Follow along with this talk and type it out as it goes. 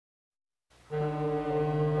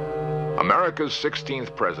America's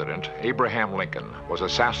 16th president, Abraham Lincoln, was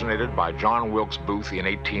assassinated by John Wilkes Booth in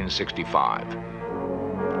 1865.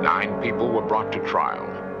 9 people were brought to trial.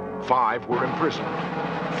 5 were imprisoned.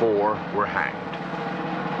 4 were hanged.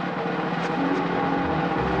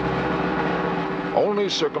 Only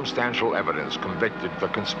circumstantial evidence convicted the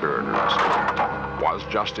conspirators. Was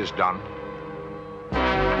justice done?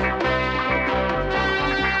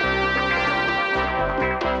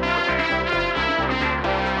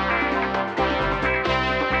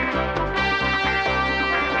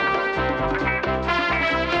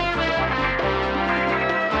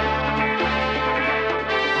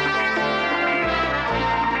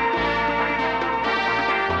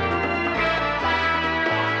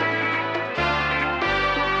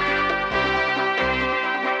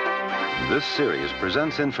 This series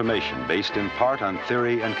presents information based in part on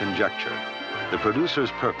theory and conjecture. The producer's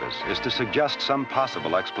purpose is to suggest some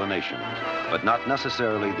possible explanations, but not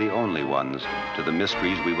necessarily the only ones, to the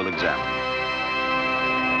mysteries we will examine.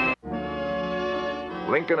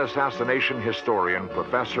 Lincoln assassination historian,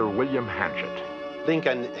 Professor William Hanchett.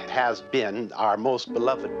 Lincoln has been our most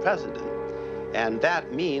beloved president, and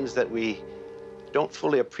that means that we don't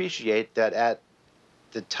fully appreciate that at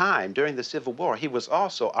the time, during the Civil War, he was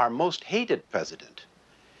also our most hated president.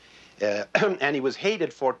 And he was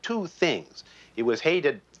hated for 2 things. He was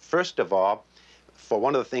hated, first of all, for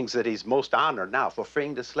one of the things that he's most honored now, for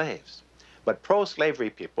freeing the slaves. But pro-slavery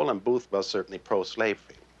people, and Booth was certainly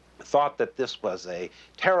pro-slavery, thought that this was a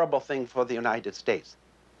terrible thing for the United States.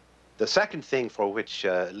 The second thing for which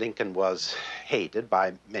Lincoln was hated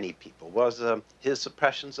by many people was his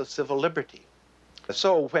suppressions of civil liberty.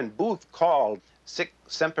 So when Booth called Sic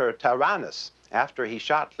Semper Tyrannis after he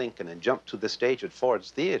shot Lincoln and jumped to the stage at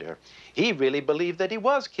Ford's Theater, he really believed that he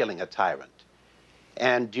was killing a tyrant.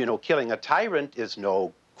 And, you know, killing a tyrant is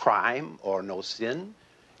no crime or no sin.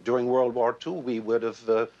 During World War II, we would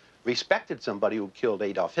have respected somebody who killed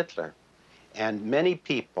Adolf Hitler. And many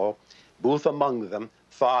people, Booth among them,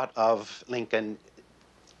 thought of Lincoln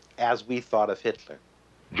as we thought of Hitler.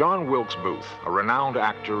 John Wilkes Booth, a renowned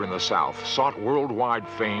actor in the South, sought worldwide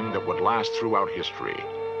fame that would last throughout history.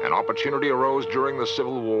 An opportunity arose during the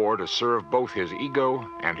Civil War to serve both his ego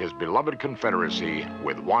and his beloved Confederacy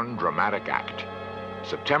with one dramatic act.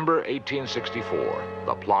 September 1864,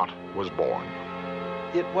 the plot was born.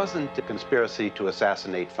 It wasn't a conspiracy to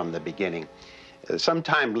assassinate from the beginning.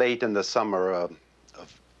 Sometime late in the summer of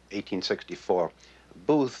 1864,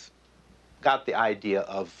 Booth got the idea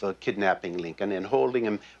of kidnapping Lincoln and holding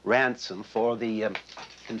him ransom for the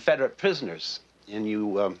Confederate prisoners in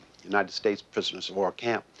United States prisoners of war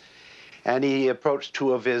camp. And he approached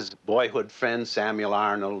 2 of his boyhood friends, Samuel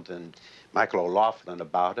Arnold and Michael O'Laughlin,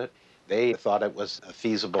 about it. They thought it was a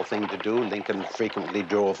feasible thing to do. Lincoln frequently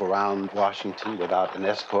drove around Washington without an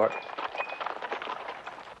escort.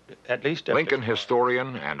 At least Lincoln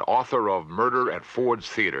historian and author of Murder at Ford's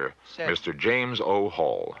Theater, Mr. James O.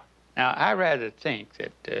 Hall. Now, I rather think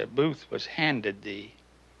that Booth was handed the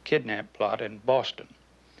kidnap plot in Boston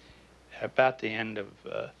about the end of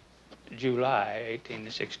July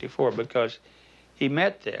 1864, because he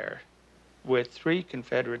met there with 3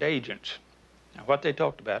 Confederate agents. Now, what they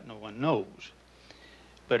talked about, no one knows.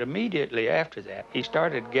 But immediately after that, he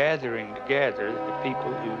started gathering together the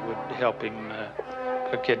people who would help him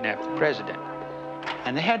kidnap the president.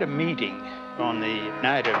 And they had a meeting on the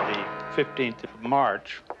night of the 15th of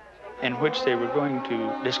March in which they were going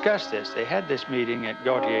to discuss this. They had this meeting at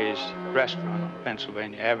Gautier's restaurant on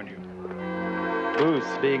Pennsylvania Avenue.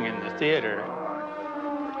 Booth, being in the theater,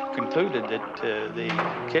 concluded that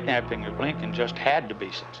the kidnapping of Lincoln just had to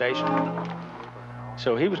be sensational.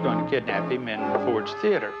 So he was going to kidnap him in Ford's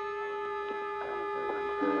Theater.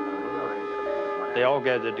 They all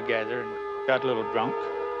gathered together and got a little drunk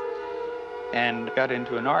and got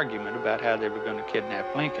into an argument about how they were going to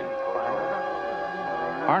kidnap Lincoln.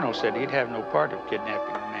 Arnold said he'd have no part of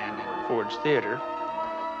kidnapping the man in Ford's Theater,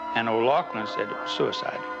 and O'Laughlin said it was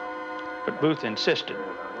suicide. But Booth insisted.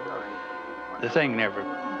 The thing never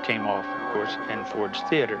came off, of course, in Ford's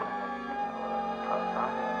Theater.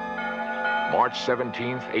 March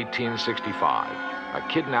 17th, 1865, a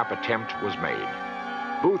kidnap attempt was made.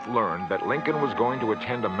 Booth learned that Lincoln was going to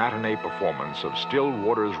attend a matinee performance of Still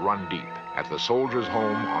Waters Run Deep at the Soldiers'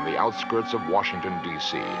 Home on the outskirts of Washington,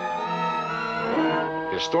 D.C.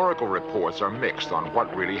 Historical reports are mixed on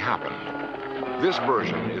what really happened. This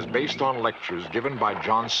version is based on lectures given by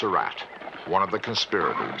John Surratt, one of the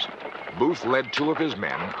conspirators. Booth led 2 of his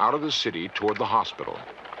men out of the city toward the hospital.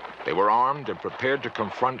 They were armed and prepared to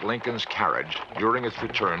confront Lincoln's carriage during its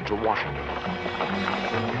return to Washington.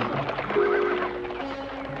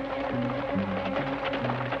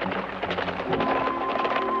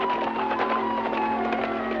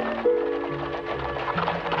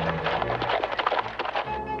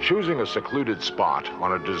 Choosing a secluded spot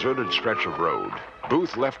on a deserted stretch of road,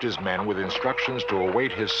 Booth left his men with instructions to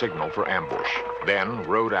await his signal for ambush, then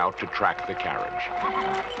rode out to track the carriage.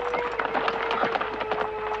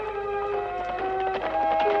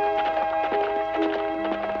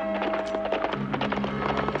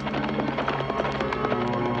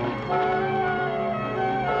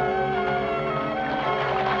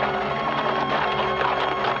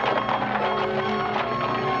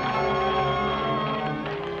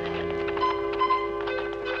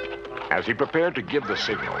 As he prepared to give the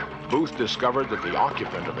signal, Booth discovered that the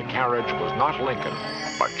occupant of the carriage was not Lincoln,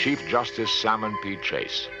 but Chief Justice Salmon P.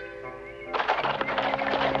 Chase.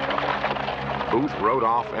 Booth rode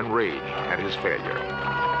off enraged at his failure.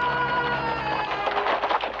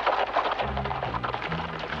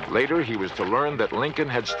 Later, he was to learn that Lincoln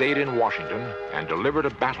had stayed in Washington and delivered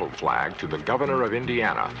a battle flag to the governor of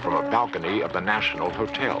Indiana from a balcony of the National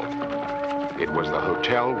Hotel. It was the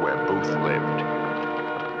hotel where Booth lived.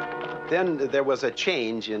 Then there was a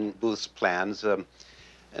change in Booth's plans, and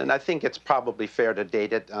I think it's probably fair to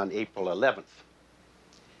date it on April 11th,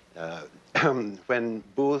 when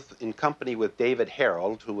Booth, in company with David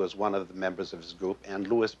Harold, who was one of the members of his group, and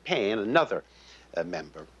Lewis Payne, another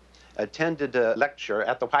member, attended a lecture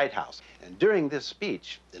at the White House. And during this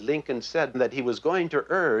speech, Lincoln said that he was going to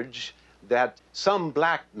urge that some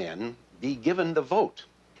black men be given the vote.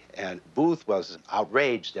 And Booth was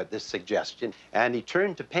outraged at this suggestion, and he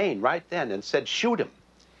turned to Payne right then and said, "Shoot him."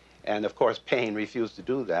 And of course, Payne refused to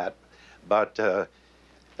do that, but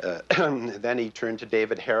then he turned to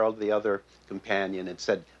David Harold, the other companion, and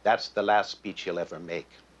said, "That's the last speech he'll ever make."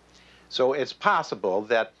 So it's possible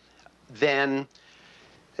that then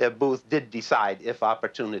Booth did decide, if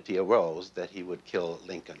opportunity arose, that he would kill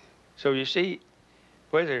Lincoln. So you see,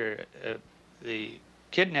 whether the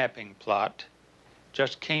kidnapping plot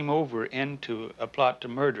just came over into a plot to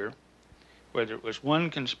murder, whether it was one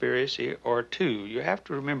conspiracy or two, you have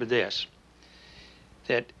to remember this,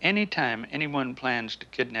 that anytime anyone plans to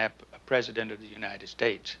kidnap a president of the United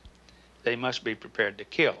States, they must be prepared to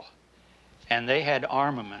kill. And they had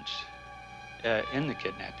armaments in the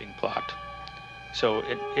kidnapping plot. So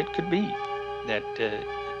it could be that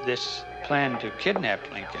this plan to kidnap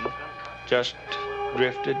Lincoln just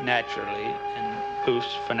drifted naturally in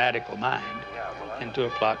Booth's fanatical mind into a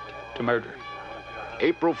plot to murder.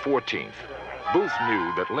 April 14th, Booth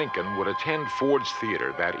knew that Lincoln would attend Ford's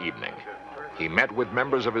Theater that evening. He met with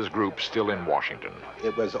members of his group still in Washington.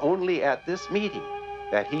 It was only at this meeting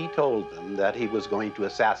that he told them that he was going to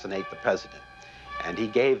assassinate the president. And he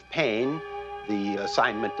gave Payne the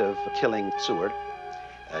assignment of killing Seward.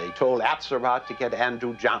 He told Atzerodt to get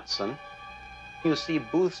Andrew Johnson. You see,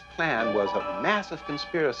 Booth's plan was a massive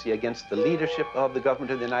conspiracy against the leadership of the government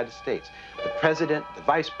of the United States. The president, the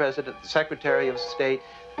vice president, the secretary of state,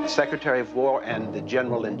 the secretary of war, and the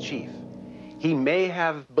general-in-chief. He may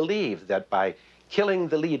have believed that by killing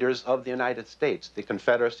the leaders of the United States, the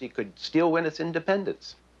Confederacy could still win its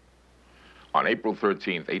independence. On April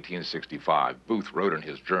 13th, 1865, Booth wrote in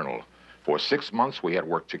his journal, "For 6 months we had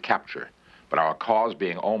work to capture, but our cause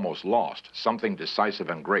being almost lost, something decisive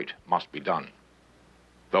and great must be done."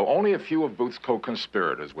 Though only a few of Booth's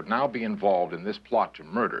co-conspirators would now be involved in this plot to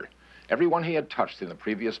murder, everyone he had touched in the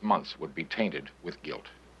previous months would be tainted with guilt.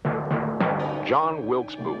 John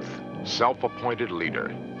Wilkes Booth, self-appointed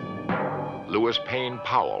leader. Lewis Payne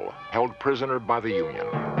Powell, held prisoner by the Union.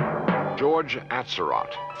 George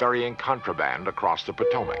Atzerodt, ferrying contraband across the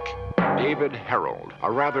Potomac. David Harold, a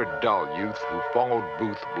rather dull youth who followed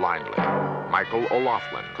Booth blindly. Michael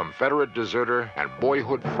O'Laughlin, Confederate deserter and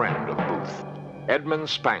boyhood friend of Booth. Edmund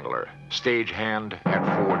Spangler, stagehand at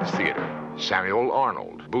Ford's Theater. Samuel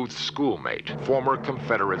Arnold, Booth's schoolmate, former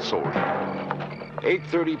Confederate soldier.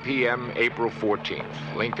 8:30 p.m., April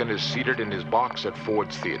 14th. Lincoln is seated in his box at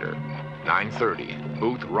Ford's Theater. 9:30,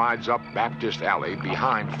 Booth rides up Baptist Alley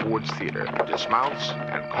behind Ford's Theater, dismounts,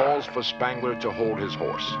 and calls for Spangler to hold his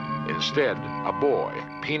horse. Instead, a boy,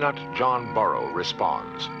 Peanut John Burrow,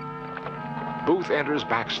 responds. Booth enters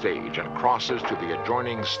backstage and crosses to the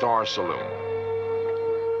adjoining Star Saloon.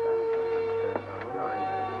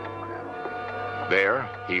 There,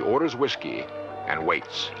 he orders whiskey and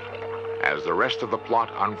waits as the rest of the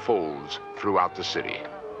plot unfolds throughout the city.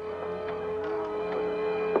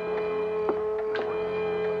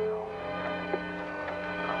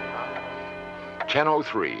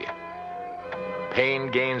 "10:03.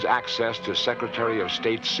 Payne gains access to Secretary of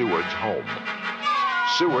State Seward's home.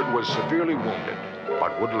 Seward was severely wounded,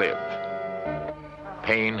 but would live.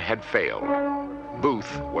 Payne had failed.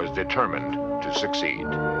 Booth was determined to succeed.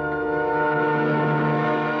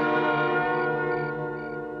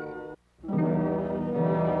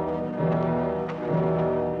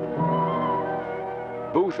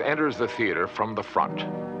 enters the theater from the front,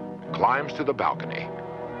 climbs to the balcony,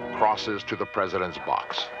 crosses to the president's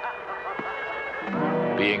box.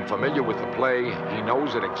 Being familiar with the play, he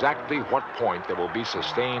knows at exactly what point there will be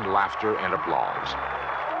sustained laughter and applause.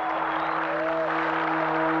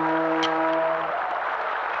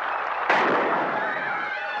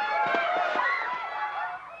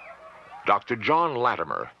 Dr. John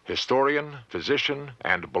Latimer, historian, physician,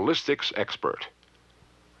 and ballistics expert.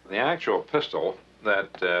 The actual pistol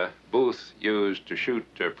that Booth used to shoot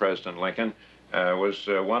President Lincoln was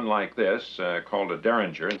one like this, called a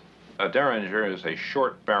Derringer. A Derringer is a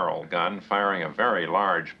short-barrel gun firing a very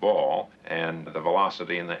large ball, and the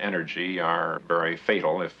velocity and the energy are very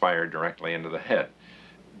fatal if fired directly into the head.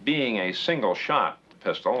 Being a single-shot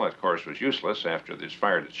pistol, of course, was useless after it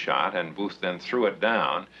fired its shot, and Booth then threw it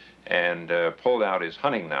down and pulled out his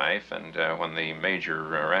hunting knife, and when the Major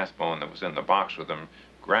Rathbone that was in the box with him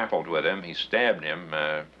grappled with him, he stabbed him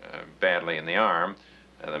badly in the arm.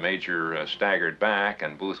 The Major staggered back,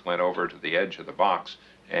 and Booth went over to the edge of the box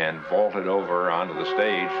and vaulted over onto the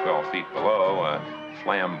stage 12 feet below, a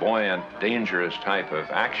flamboyant, dangerous type of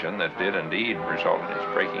action that did indeed result in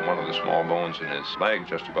his breaking one of the small bones in his leg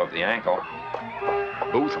just above the ankle.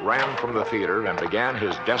 Booth ran from the theater and began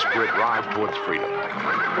his desperate ride towards freedom.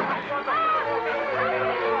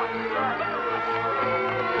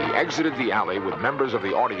 He exited the alley with members of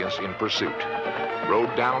the audience in pursuit,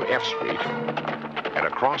 rode down F Street, and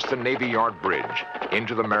across the Navy Yard Bridge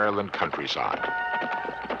into the Maryland countryside.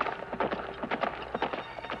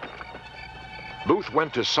 Booth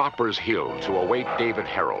went to Soppers Hill to await David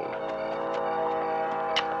Herold.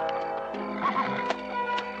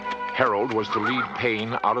 Herold was to lead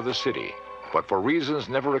Payne out of the city, but for reasons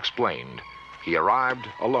never explained, he arrived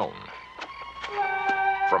alone.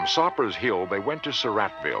 From Soppers Hill, they went to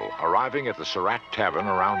Surrattville, arriving at the Surratt Tavern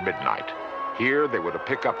around midnight. Here, they were to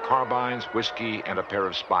pick up carbines, whiskey, and a pair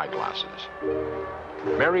of spyglasses.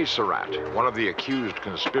 Mary Surratt, one of the accused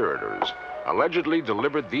conspirators, allegedly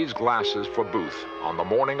delivered these glasses for Booth on the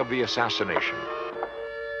morning of the assassination.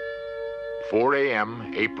 4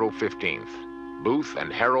 a.m., April 15th. Booth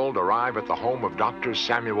and Herold arrive at the home of Dr.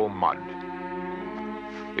 Samuel Mudd.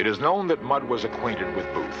 It is known that Mudd was acquainted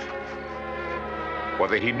with Booth.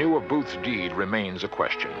 Whether he knew of Booth's deed remains a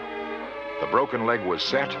question. The broken leg was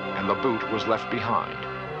set and the boot was left behind.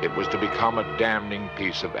 It was to become a damning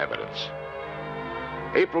piece of evidence.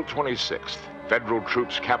 April 26th, federal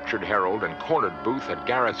troops captured Herold and cornered Booth at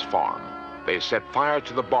Garrett's farm. They set fire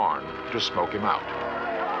to the barn to smoke him out.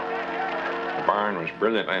 The barn was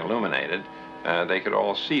brilliantly illuminated. They could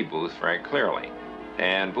all see Booth very clearly.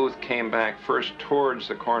 And Booth came back first towards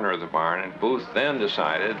the corner of the barn, and Booth then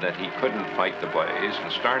decided that he couldn't fight the blaze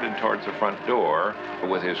and started towards the front door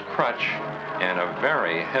with his crutch and a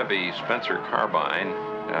very heavy Spencer carbine,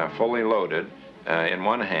 fully loaded, in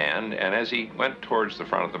one hand. And as he went towards the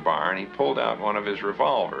front of the barn, he pulled out one of his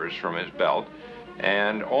revolvers from his belt,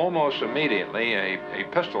 and almost immediately a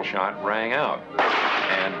pistol shot rang out.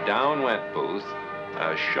 And down went Booth,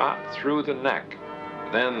 shot through the neck.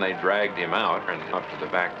 Then they dragged him out and up to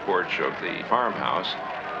the back porch of the farmhouse,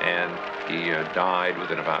 and he died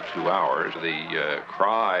within about 2 hours. The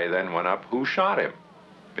cry then went up, who shot him?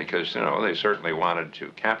 Because, you know, they certainly wanted to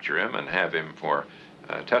capture him and have him for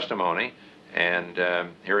testimony, and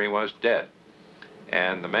here he was dead.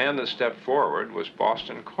 And the man that stepped forward was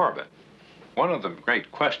Boston Corbett. One of the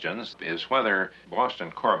great questions is whether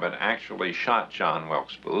Boston Corbett actually shot John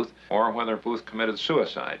Wilkes Booth or whether Booth committed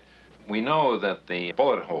suicide. We know that the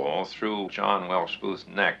bullet hole through John Wilkes Booth's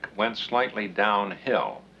neck went slightly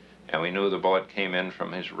downhill, and we knew the bullet came in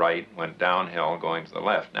from his right, went downhill, going to the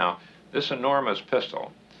left. Now, this enormous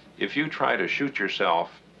pistol, if you try to shoot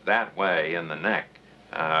yourself that way in the neck,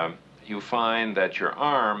 you find that your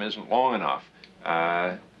arm isn't long enough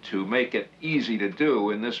to make it easy to do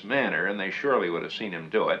in this manner, and they surely would have seen him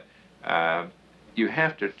do it. You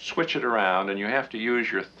have to switch it around, and you have to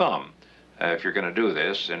use your thumb if you're going to do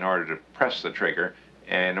this, in order to press the trigger,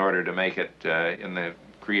 in order to make it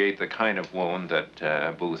create the kind of wound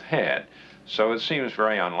that Booth had. So it seems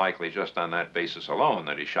very unlikely, just on that basis alone,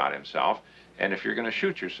 that he shot himself. And if you're going to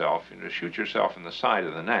shoot yourself, to shoot yourself in the side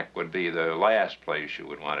of the neck would be the last place you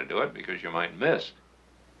would want to do it, because you might miss.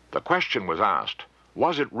 The question was asked,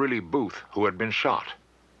 was it really Booth who had been shot?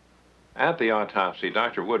 At the autopsy,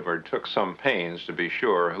 Dr. Woodward took some pains to be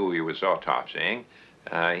sure who he was autopsying.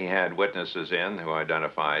 He had witnesses in who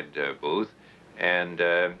identified Booth, and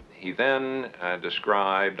he then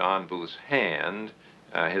described on Booth's hand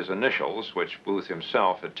his initials, which Booth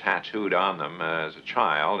himself had tattooed on them as a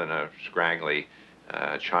child in a scraggly,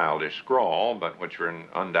 childish scrawl, but which were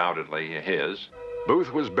undoubtedly his.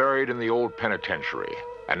 Booth was buried in the old penitentiary.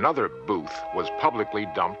 Another Booth was publicly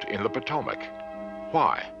dumped in the Potomac.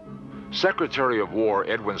 Why? Secretary of War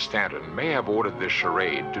Edwin Stanton may have ordered this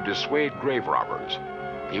charade to dissuade grave robbers.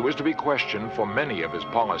 He was to be questioned for many of his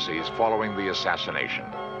policies following the assassination.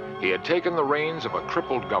 He had taken the reins of a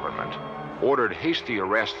crippled government, ordered hasty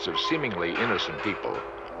arrests of seemingly innocent people,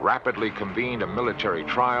 rapidly convened a military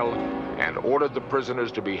trial, and ordered the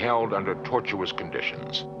prisoners to be held under tortuous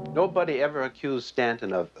conditions. Nobody ever accused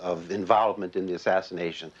Stanton of involvement in the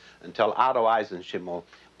assassination until Otto Eisenschimmel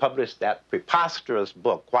published that preposterous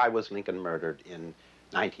book, Why Was Lincoln Murdered, in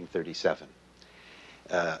 1937.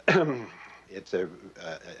 It's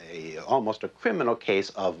almost a criminal case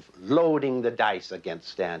of loading the dice against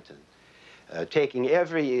Stanton, taking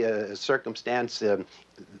every circumstance, the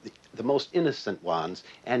most innocent ones,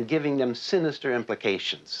 and giving them sinister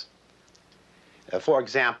implications. For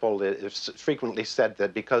example, it's frequently said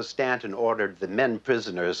that because Stanton ordered the men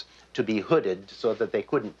prisoners to be hooded so that they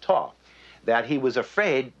couldn't talk, that he was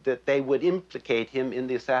afraid that they would implicate him in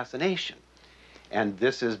the assassination. And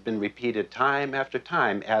this has been repeated time after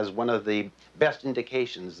time as one of the best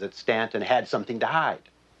indications that Stanton had something to hide.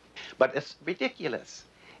 But it's ridiculous.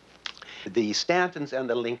 The Stantons and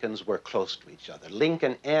the Lincolns were close to each other.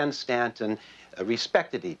 Lincoln and Stanton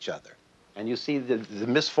respected each other. And you see, the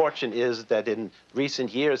misfortune is that in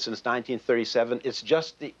recent years, since 1937, it's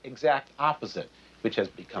just the exact opposite which has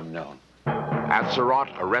become known. At Surratt,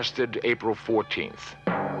 arrested April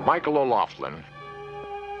 14th. Michael O'Laughlin,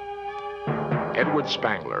 Edward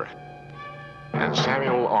Spangler, and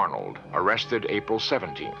Samuel Arnold, arrested April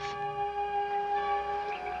 17th.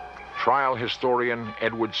 Trial historian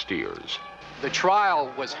Edward Steers. The trial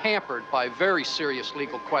was hampered by very serious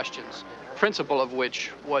legal questions, principal of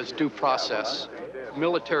which was due process.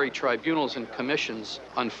 Military tribunals and commissions,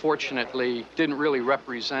 unfortunately, didn't really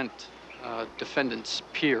represent defendants'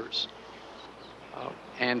 peers.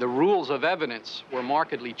 And the rules of evidence were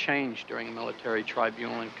markedly changed during a military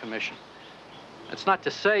tribunal and commission. That's not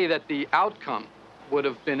to say that the outcome would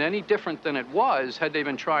have been any different than it was had they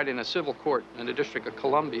been tried in a civil court in the District of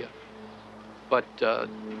Columbia. But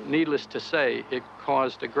needless to say, it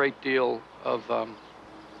caused a great deal of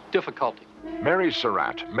difficulty. Mary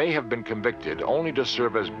Surratt may have been convicted only to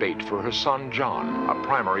serve as bait for her son John, a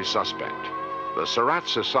primary suspect. The Surratt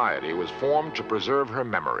Society was formed to preserve her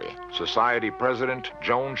memory. Society President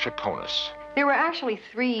Joan Chaconis. There were actually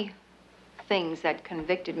three things that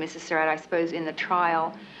convicted Mrs. Surratt, I suppose, in the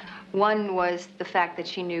trial. One was the fact that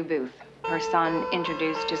she knew Booth. Her son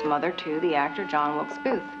introduced his mother to the actor John Wilkes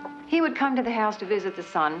Booth. He would come to the house to visit the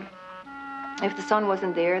son. If the son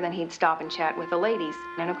wasn't there, then he'd stop and chat with the ladies.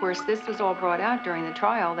 And of course, this was all brought out during the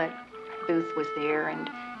trial that Booth was there, and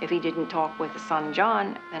if he didn't talk with the son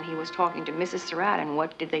John, then he was talking to Mrs. Surratt, and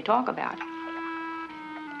what did they talk about?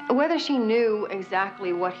 Whether she knew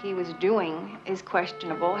exactly what he was doing is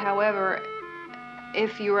questionable. However,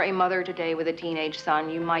 if you're a mother today with a teenage son,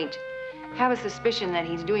 you might have a suspicion that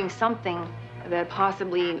he's doing something that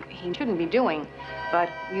possibly he shouldn't be doing, but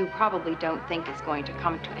you probably don't think it's going to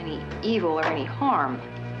come to any evil or any harm.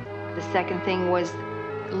 The second thing was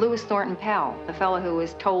Lewis Thornton Powell, the fellow who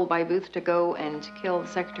was told by Booth to go and kill the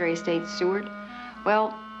Secretary of State Seward.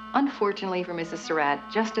 Well, unfortunately for Mrs. Surratt,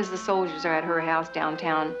 just as the soldiers are at her house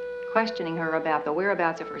downtown questioning her about the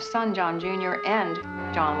whereabouts of her son, John Jr., and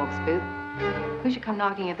John Wilkes Booth, who should come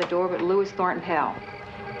knocking at the door but Lewis Thornton Powell?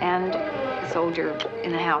 And the soldier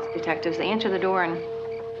in the house, detectives, they enter the door and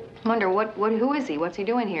wonder, who is he? What's he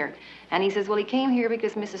doing here? And he says, well, he came here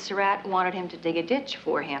because Mrs. Surratt wanted him to dig a ditch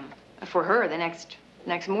for her the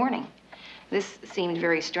next morning. This seemed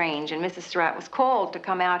very strange, and Mrs. Surratt was called to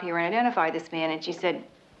come out here and identify this man, and she said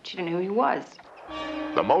she didn't know who he was.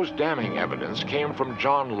 The most damning evidence came from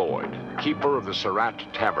John Lloyd, keeper of the Surratt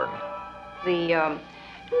Tavern. The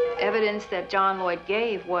evidence that John Lloyd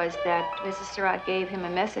gave was that Mrs. Surratt gave him a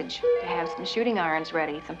message to have some shooting irons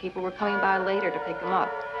ready. Some people were coming by later to pick them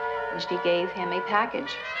up, and she gave him a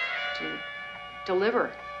package to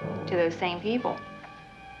deliver to those same people.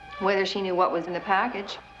 Whether she knew what was in the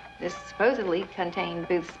package, this supposedly contained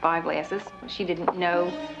Booth's spyglasses. She didn't know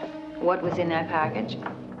what was in that package.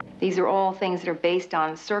 These are all things that are based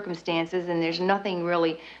on circumstances, and there's nothing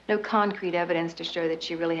really, no concrete evidence to show that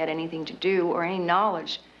she really had anything to do or any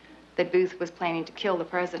knowledge that Booth was planning to kill the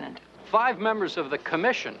president. 5 members of the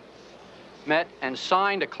commission met and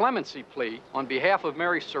signed a clemency plea on behalf of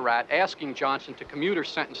Mary Surratt, asking Johnson to commute her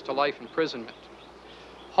sentence to life imprisonment.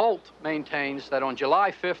 Holt maintains that on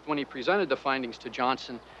July 5th, when he presented the findings to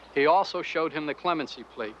Johnson, he also showed him the clemency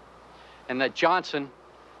plea, and that Johnson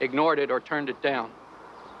ignored it or turned it down.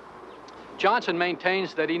 Johnson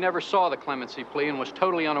maintains that he never saw the clemency plea and was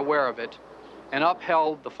totally unaware of it, and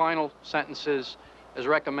upheld the final sentences as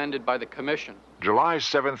recommended by the commission. July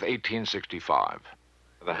 7th, 1865.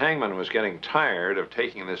 The hangman was getting tired of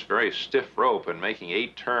taking this very stiff rope and making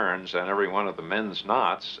 8 turns on every one of the men's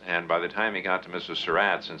knots, and by the time he got to Mrs.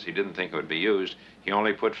 Surratt, since he didn't think it would be used, he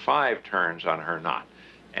only put 5 turns on her knot.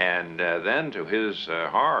 And then, to his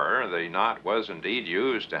horror, the knot was indeed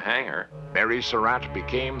used to hang her. Mary Surratt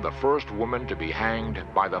became the first woman to be hanged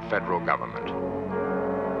by the federal government.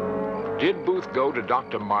 Did Booth go to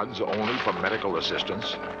Dr. Mudd's only for medical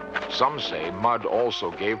assistance? Some say Mudd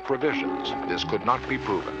also gave provisions. This could not be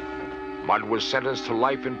proven. Mudd was sentenced to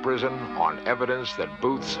life in prison on evidence that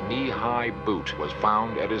Booth's knee-high boot was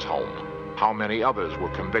found at his home. How many others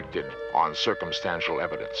were convicted on circumstantial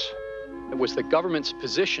evidence? It was the government's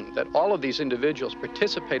position that all of these individuals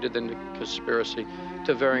participated in the conspiracy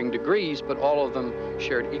to varying degrees, but all of them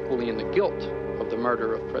shared equally in the guilt of the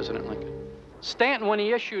murder of President Lincoln. Stanton, when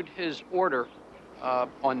he issued his order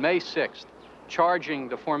on May 6th, charging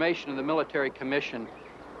the formation of the military commission,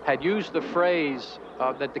 had used the phrase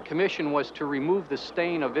that the commission was to remove the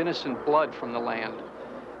stain of innocent blood from the land.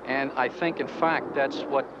 And I think, in fact, that's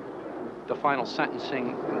what the final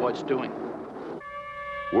sentencing was doing.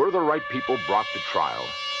 Were the right people brought to trial?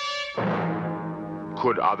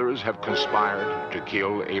 Could others have conspired to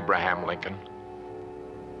kill Abraham Lincoln?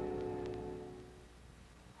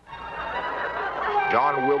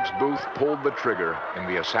 John Wilkes Booth pulled the trigger in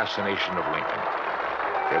the assassination of Lincoln.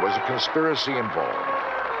 There was a conspiracy involved.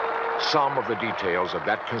 Some of the details of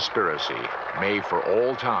that conspiracy may for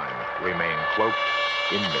all time remain cloaked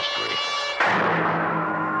in mystery.